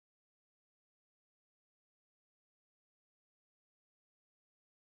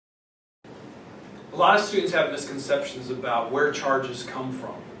lot of students have misconceptions about where charges come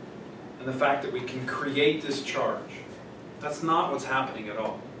from and the fact that we can create this charge. That's not what's happening at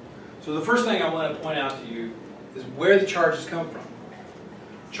all. So the first thing I want to point out to you is where the charges come from.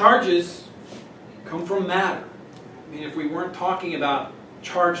 Charges come from matter. I mean, if we weren't talking about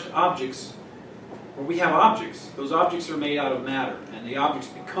charged objects, where we have objects, those objects are made out of matter, and the objects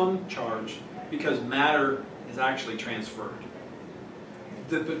become charged because matter is actually transferred.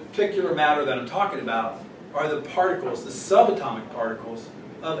 The particular matter that I'm talking about are the particles, the subatomic particles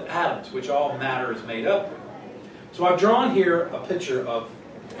of atoms, which all matter is made up of. So I've drawn here a picture of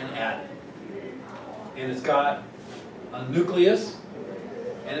an atom. And it's got a nucleus,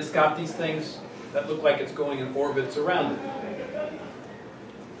 and it's got these things that look like it's going in orbits around it.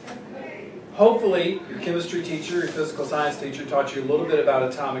 Hopefully, your chemistry teacher, your physical science teacher taught you a little bit about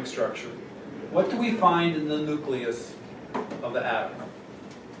atomic structure. What do we find in the nucleus of the atom?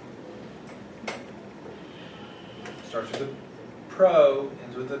 Starts with a pro,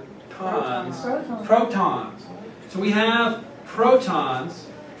 ends with a tons. Protons. So we have protons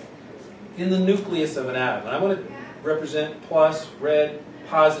in the nucleus of an atom. And I want to represent plus, red,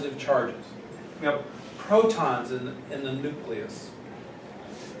 positive charges. We have protons in the nucleus.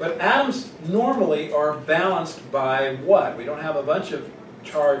 But atoms normally are balanced by what? We don't have a bunch of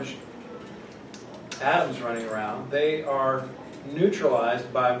charged atoms running around. They are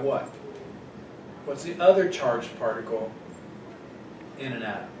neutralized by what? What's the other charged particle in an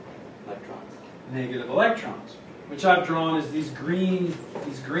atom? Electrons. Negative electrons, which I've drawn as these green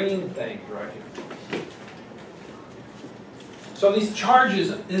things right here. So these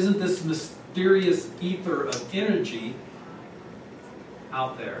charges isn't this mysterious ether of energy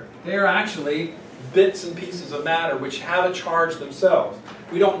out there. They are actually bits and pieces of matter which have a charge themselves.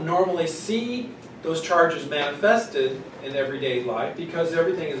 We don't normally see those charges manifested in everyday life because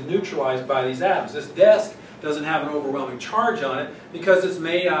everything is neutralized by these atoms. This desk doesn't have an overwhelming charge on it because it's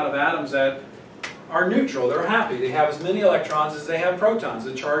made out of atoms that are neutral. They're happy. They have as many electrons as they have protons.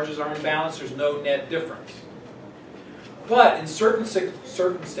 The charges are in balance. There's no net difference. But in certain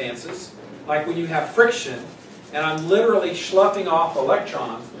circumstances, like when you have friction, and I'm literally sloughing off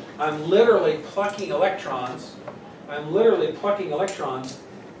electrons, I'm literally plucking electrons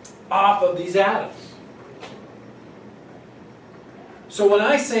off of these atoms. So when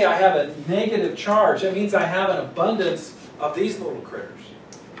I say I have a negative charge, that means I have an abundance of these little critters.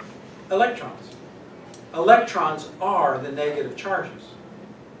 Electrons. Electrons are the negative charges.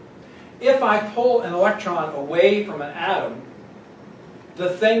 If I pull an electron away from an atom, the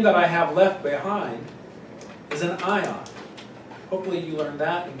thing that I have left behind is an ion. Hopefully you learned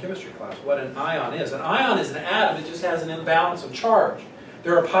that in chemistry class, what an ion is. An ion is an atom, it just has an imbalance of charge.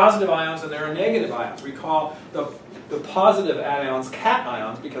 There are positive ions and there are negative ions. We call the positive ions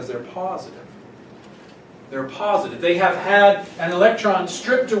cations because they're positive. They're positive. They have had an electron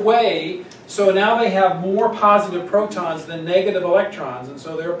stripped away, so now they have more positive protons than negative electrons, and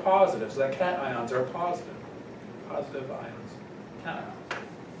so they're positive. So that cations are positive. Positive ions.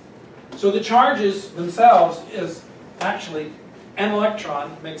 Cations. So the charges themselves is actually an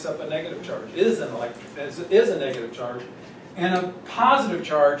electron makes up a negative charge. Is a negative charge. And a positive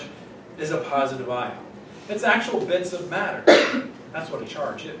charge is a positive ion. It's actual bits of matter. That's what a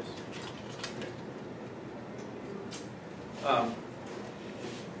charge is.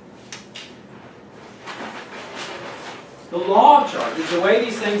 The law of charge is the way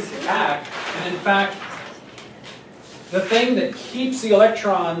these things act, and in fact, the thing that keeps the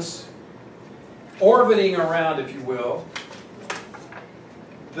electrons orbiting around, if you will,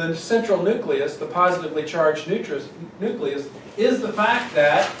 the central nucleus, the positively charged nucleus, is the fact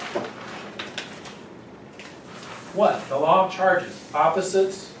that, what? The law of charges.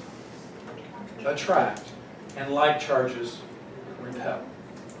 Opposites attract, and like charges repel.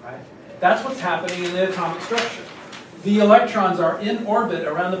 Right? That's what's happening in the atomic structure. The electrons are in orbit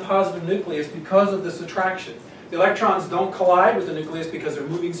around the positive nucleus because of this attraction. The electrons don't collide with the nucleus because they're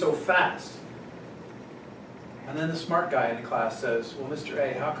moving so fast. And then the smart guy in the class says, well, Mr.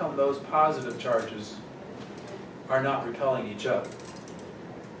 A, how come those positive charges are not repelling each other?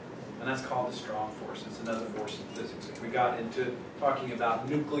 And that's called the strong force. It's another force in physics. If we got into talking about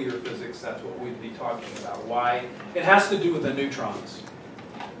nuclear physics, that's what we'd be talking about. Why? It has to do with the neutrons.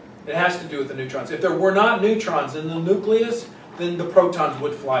 It has to do with the neutrons. If there were not neutrons in the nucleus, then the protons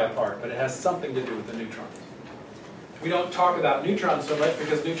would fly apart. But it has something to do with the neutrons. We don't talk about neutrons so much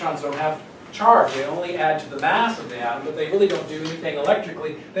because neutrons don't have charge. They only add to the mass of the atom, but they really don't do anything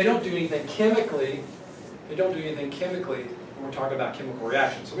electrically. They don't do anything chemically. They don't do anything chemically when we're talking about chemical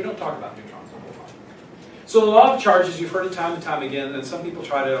reactions. So we don't talk about neutrons the whole time. So the law of charges, you've heard it time and time again, and some people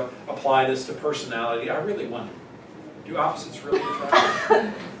try to apply this to personality. I really wonder, do opposites really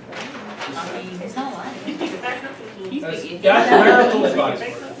attract? It's not lying. That's marital advice.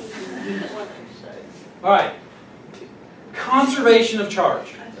 All right. Conservation of charge.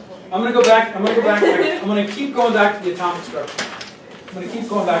 I'm going to go back. I'm going to keep going back to the atomic structure. I'm going to keep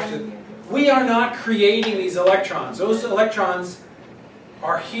going back to. We are not creating these electrons. Those electrons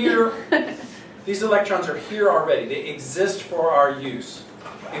are here. These electrons are here already. They exist for our use.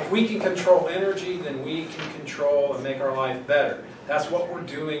 If we can control energy, then we can control and make our life better. That's what we're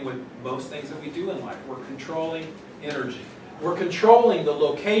doing with most things that we do in life. We're controlling energy. We're controlling the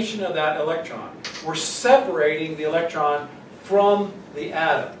location of that electron. We're separating the electron from the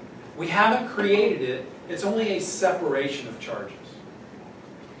atom. We haven't created it. It's only a separation of charges.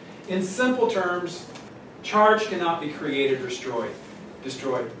 In simple terms, charge cannot be created or destroyed.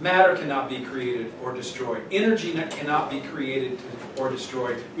 Matter cannot be created or destroyed. Energy cannot be created or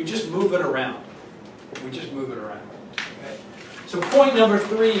destroyed. We just move it around. We just move it around. Okay? So point number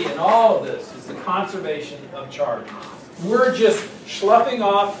 3 in all of this is the conservation of charge. We're just sloughing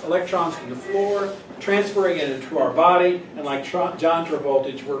off electrons from the floor, transferring it into our body, and like John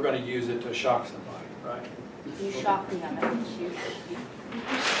Travoltage, we're going to use it to shock somebody, right? You shock me, I'm going to shoot.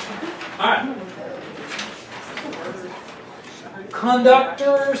 All right.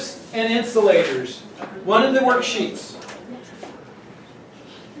 Conductors and insulators. One of the worksheets.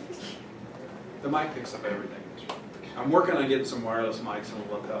 The mic picks up everything. I'm working on getting some wireless mics on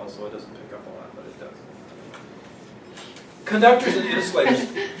the lapel so it doesn't pick up a lot, but it does. Conductors and insulators.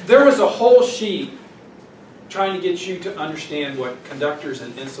 There was a whole sheet trying to get you to understand what conductors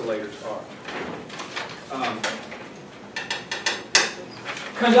and insulators are.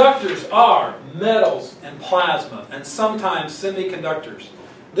 Conductors are metals and plasma, and sometimes semiconductors.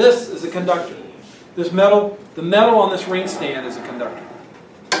 This is a conductor. This metal, the metal on this ring stand is a conductor.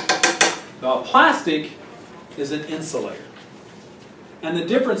 Now, plastic is an insulator. And the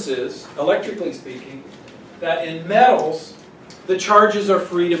difference is, electrically speaking, that in metals, the charges are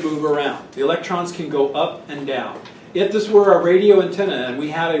free to move around. The electrons can go up and down. If this were a radio antenna and we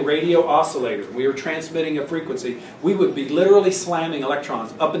had a radio oscillator, we were transmitting a frequency, we would be literally slamming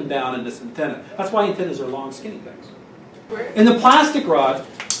electrons up and down in this antenna. That's why antennas are long, skinny things. In the plastic rod,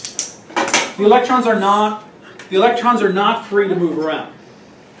 the electrons are not free to move around.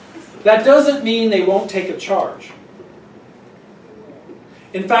 That doesn't mean they won't take a charge.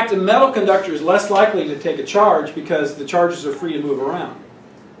 In fact, a metal conductor is less likely to take a charge because the charges are free to move around.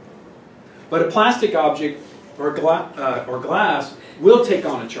 But a plastic object or glass will take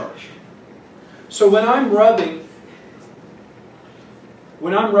on a charge. So when I'm rubbing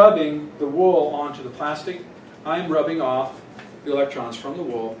the wool onto the plastic, I'm rubbing off the electrons from the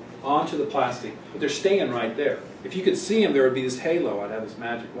wool onto the plastic, but they're staying right there. If you could see them, there would be this halo. I'd have this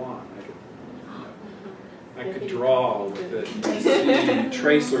magic wand. I could draw with it, see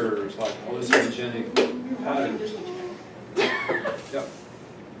tracers like hallucinogenic patterns. Yep.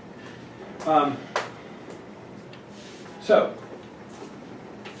 So,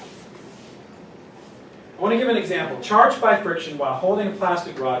 I want to give an example. Charge by friction while holding a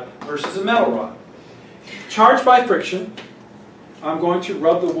plastic rod versus a metal rod. Charge by friction, I'm going to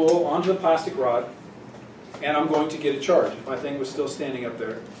rub the wool onto the plastic rod, and I'm going to get a charge. If my thing was still standing up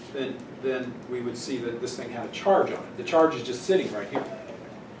there, then we would see that this thing had a charge on it. The charge is just sitting right here.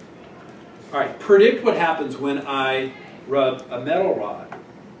 All right, predict what happens when I rub a metal rod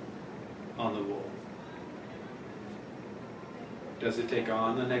on the wool. Does it take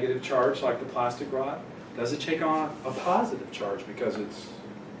on a negative charge like the plastic rod? Does it take on a positive charge because it's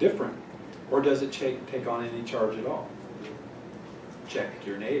different? Or does it take on any charge at all? Check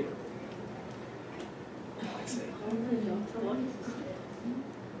your neighbor. I say.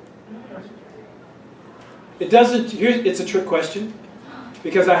 It doesn't. It's a trick question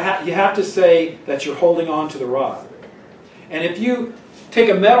because you have to say that you're holding on to the rod. And if you take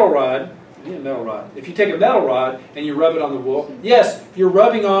a metal rod, if you take a metal rod and you rub it on the wool, yes, you're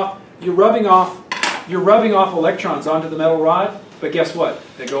rubbing off electrons onto the metal rod. But guess what?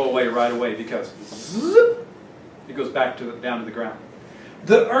 They go away right away because zip, it goes back down to the ground.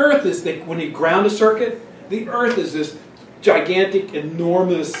 The Earth is when you ground a circuit. The Earth is this gigantic,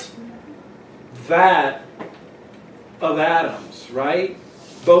 enormous vat of atoms, right?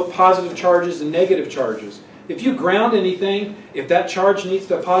 Both positive charges and negative charges. If you ground anything, if that charge needs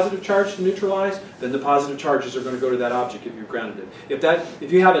a positive charge to neutralize, then the positive charges are going to go to that object if you've grounded it.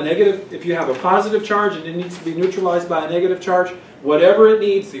 If you have a positive charge and it needs to be neutralized by a negative charge, whatever it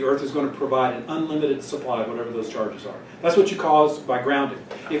needs, the Earth is going to provide an unlimited supply of whatever those charges are. That's what you cause by grounding.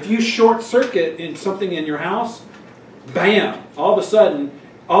 If you short circuit in something in your house, bam, all of a sudden,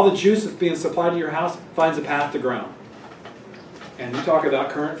 all the juice that's being supplied to your house finds a path to ground. And you talk about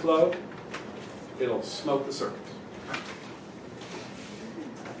current flow, it'll smoke the circuits.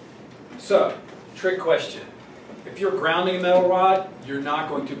 So, trick question. If you're grounding a metal rod, you're not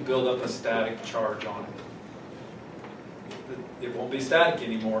going to build up a static charge on it. It won't be static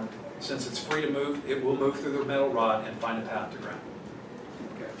anymore. Since it's free to move, it will move through the metal rod and find a path to ground.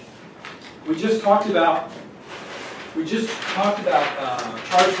 Okay. We just talked about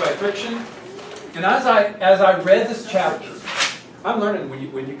charge by friction. And as I read this chapter, I'm learning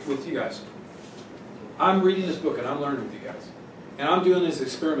with you guys. I'm reading this book and I'm learning with you guys. And I'm doing these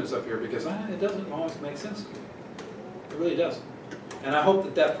experiments up here because it doesn't always make sense to me. It really doesn't. And I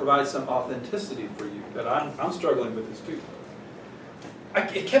hope that provides some authenticity for you. But I'm struggling with this too.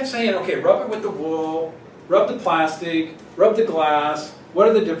 It kept saying, okay, rub it with the wool, rub the plastic, rub the glass. What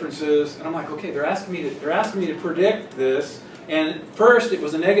are the differences? And I'm like, okay, they're asking me to predict this. And first, it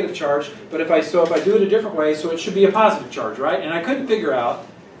was a negative charge. But if I do it a different way, so it should be a positive charge, right? And I couldn't figure out,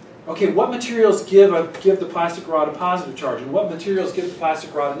 okay, what materials give the plastic rod a positive charge, and what materials give the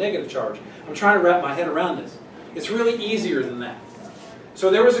plastic rod a negative charge? I'm trying to wrap my head around this. It's really easier than that.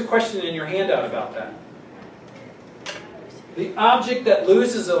 So there was a question in your handout about that. The object that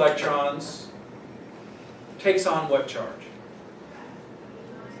loses electrons takes on what charge?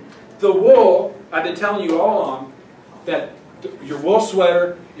 The wool, I've been telling you all along that your wool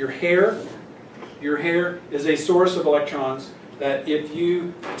sweater, your hair is a source of electrons that if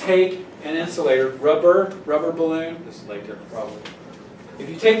you take an insulator, rubber balloon, this is latex probably. If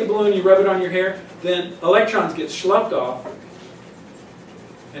you take the balloon, you rub it on your hair, then electrons get sloughed off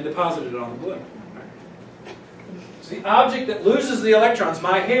and deposited on the balloon. So the object that loses the electrons,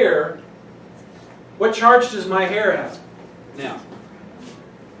 my hair, what charge does my hair have now?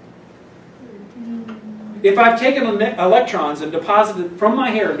 If I've taken electrons and deposited from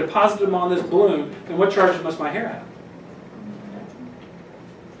my hair and deposited them on this balloon, then what charge must my hair have?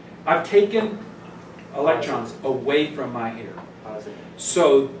 I've taken electrons away from my hair.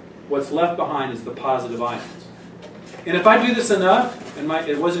 So what's left behind is the positive ions. And if I do this enough, and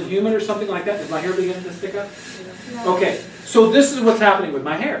it wasn't humid or something like that, is my hair beginning to stick up? Okay, so this is what's happening with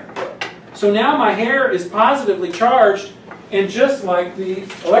my hair. So now my hair is positively charged, and just like the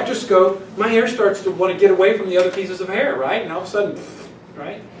electroscope, my hair starts to want to get away from the other pieces of hair, right? And all of a sudden,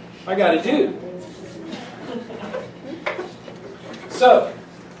 right? I got a dude. So,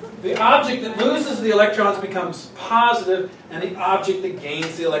 the object that loses the electrons becomes positive, and the object that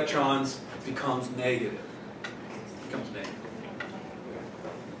gains the electrons becomes negative.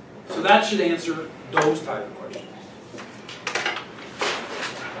 So that should answer those type of questions.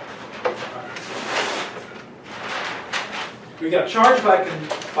 We got charge by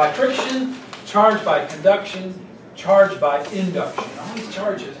friction, charge by conduction, charge by induction. All these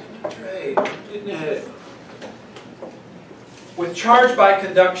charges. Hey, getting ahead. With charge by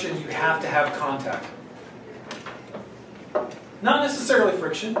conduction, you have to have contact. Not necessarily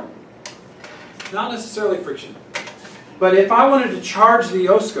friction. Not necessarily friction. But if I wanted to charge the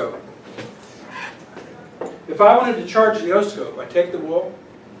oscope, I take the wool,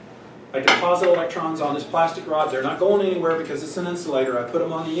 I deposit electrons on this plastic rod. They're not going anywhere because it's an insulator. I put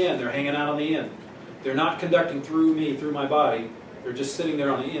them on the end. They're hanging out on the end. They're not conducting through me, through my body. They're just sitting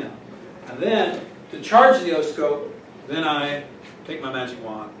there on the end. And then, to charge the oscope, then I take my magic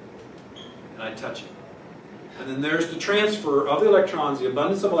wand and I touch it. And then there's the transfer of the electrons, the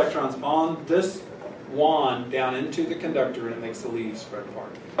abundance of electrons on this wand down into the conductor, and it makes the leaves spread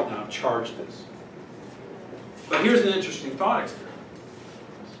apart. And I've charged this. But here's an interesting thought experiment.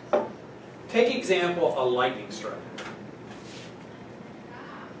 Take example, a lightning strike.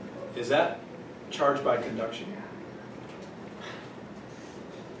 Is that charged by conduction?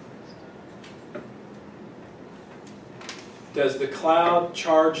 Does the cloud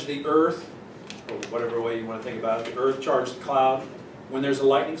charge the earth, or whatever way you want to think about it, the earth charge the cloud when there's a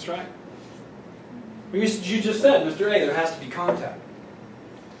lightning strike? You just said, Mr. A, there has to be contact.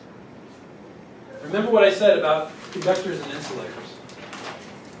 Remember what I said about conductors and insulators.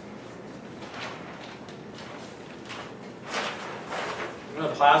 You know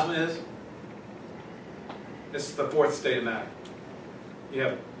what plasma is? This is the fourth state of matter. You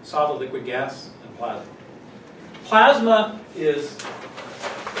have solid, liquid, gas, and plasma. Plasma is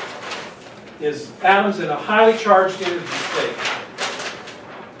is atoms in a highly charged energy state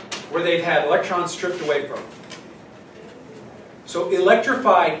where they've had electrons stripped away from them. So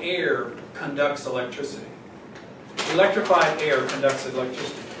electrified air conducts electricity. Electrified air conducts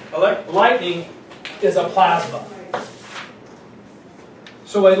electricity. Lightning is a plasma.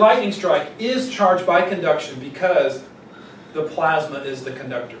 So a lightning strike is charged by conduction because the plasma is the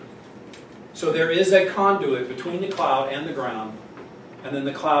conductor. So there is a conduit between the cloud and the ground, and then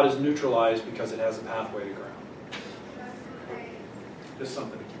the cloud is neutralized because it has a pathway to ground. Just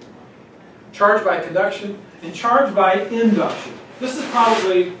something to keep in mind. Charged by conduction and charged by induction. This is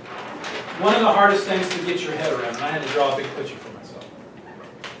probably one of the hardest things to get your head around, and I had to draw a big picture for myself.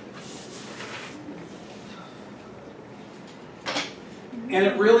 And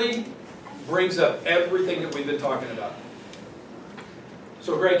it really brings up everything that we've been talking about.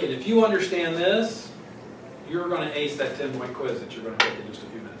 So Greg, if you understand this, you're going to ace that 10-point quiz that you're going to take in just a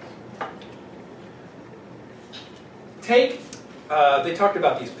few minutes. They talked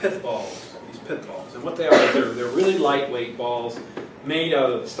about these pith balls. And what they are is they're really lightweight balls made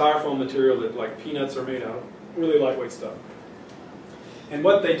out of the styrofoam material that like peanuts are made out of. Really lightweight stuff. And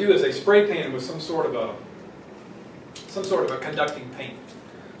what they do is they spray paint it with some sort of a conducting paint,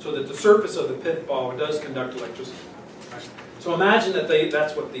 so that the surface of the pith ball does conduct electricity. Right? So imagine that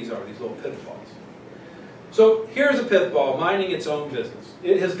that's what these are, these little pith balls. So here's a pith ball minding its own business.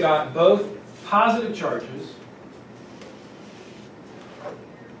 It has got both positive charges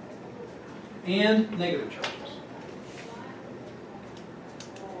and negative charges.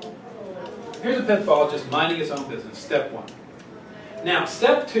 Here's a pith ball just minding its own business, step one. Now,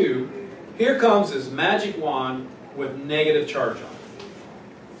 step two, here comes this magic wand with negative charge on it.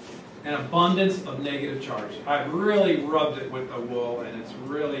 An abundance of negative charge. I've really rubbed it with the wool and it's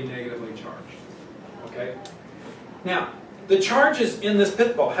really negatively charged. Okay? Now, the charges in this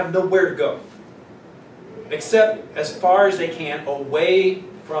pith ball have nowhere to go, except as far as they can away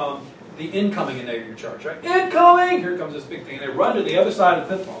from the incoming and negative charge. Right? Incoming! Here comes this big thing. And they run to the other side of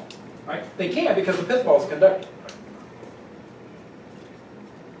the pith ball. Right? They can't because the pith ball is conducting.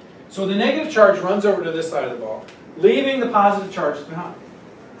 So the negative charge runs over to this side of the ball, leaving the positive charges behind.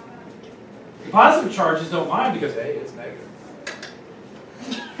 The positive charges don't mind because, hey, it's negative.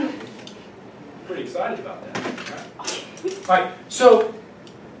 Pretty excited about that. Right? All right, so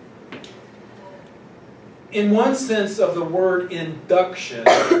in one sense of the word induction,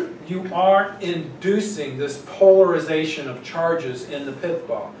 you are inducing this polarization of charges in the pith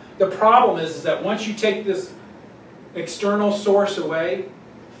ball. The problem is that once you take this external source away,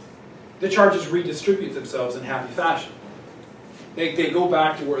 the charges redistribute themselves in happy fashion. They go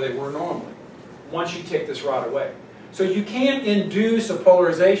back to where they were normally once you take this rod away. So you can induce a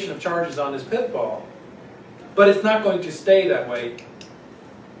polarization of charges on this pith ball, but it's not going to stay that way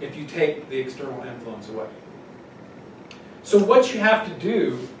if you take the external influence away. So what you have to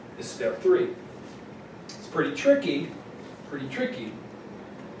do is step three. It's pretty tricky, pretty tricky.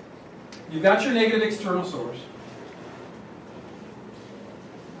 You've got your negative external source.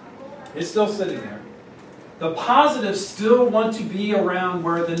 It's still sitting there. The positives still want to be around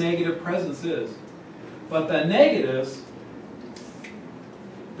where the negative presence is. But the negatives,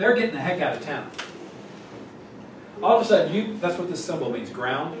 they're getting the heck out of town. All of a sudden, that's what this symbol means,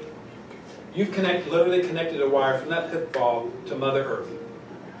 ground. You've literally connected a wire from that pith ball to Mother Earth.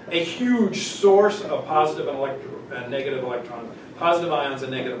 A huge source of positive and negative electrons, positive ions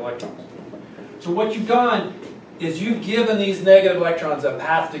and negative electrons. So what you've done is you've given these negative electrons a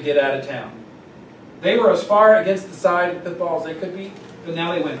path to get out of town. They were as far against the side of the pith ball as they could be, but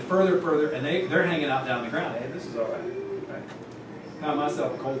now they went further, and they're hanging out down the ground. Hey, this is all right. Right? Found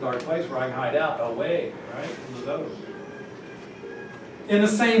myself a cold, dark place where I can hide out away, right, from those. In the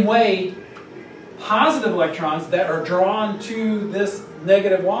same way, positive electrons that are drawn to this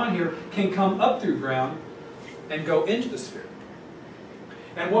negative wand here can come up through ground and go into the sphere.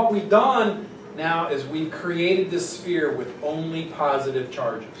 And what we've done now is we've created this sphere with only positive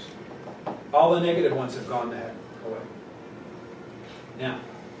charges. All the negative ones have gone the heck away. Now,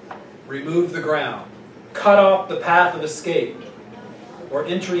 remove the ground. Cut off the path of escape or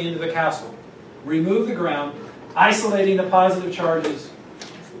entry into the castle. Remove the ground, isolating the positive charges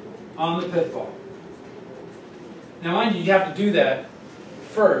on the pith ball. Now, mind you, you have to do that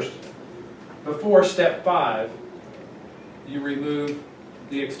first. Before step 5, you remove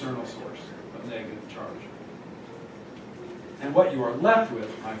the external source of negative charge. And what you are left with,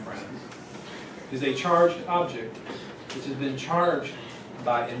 my friends, is a charged object which has been charged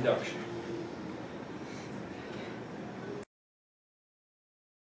by induction.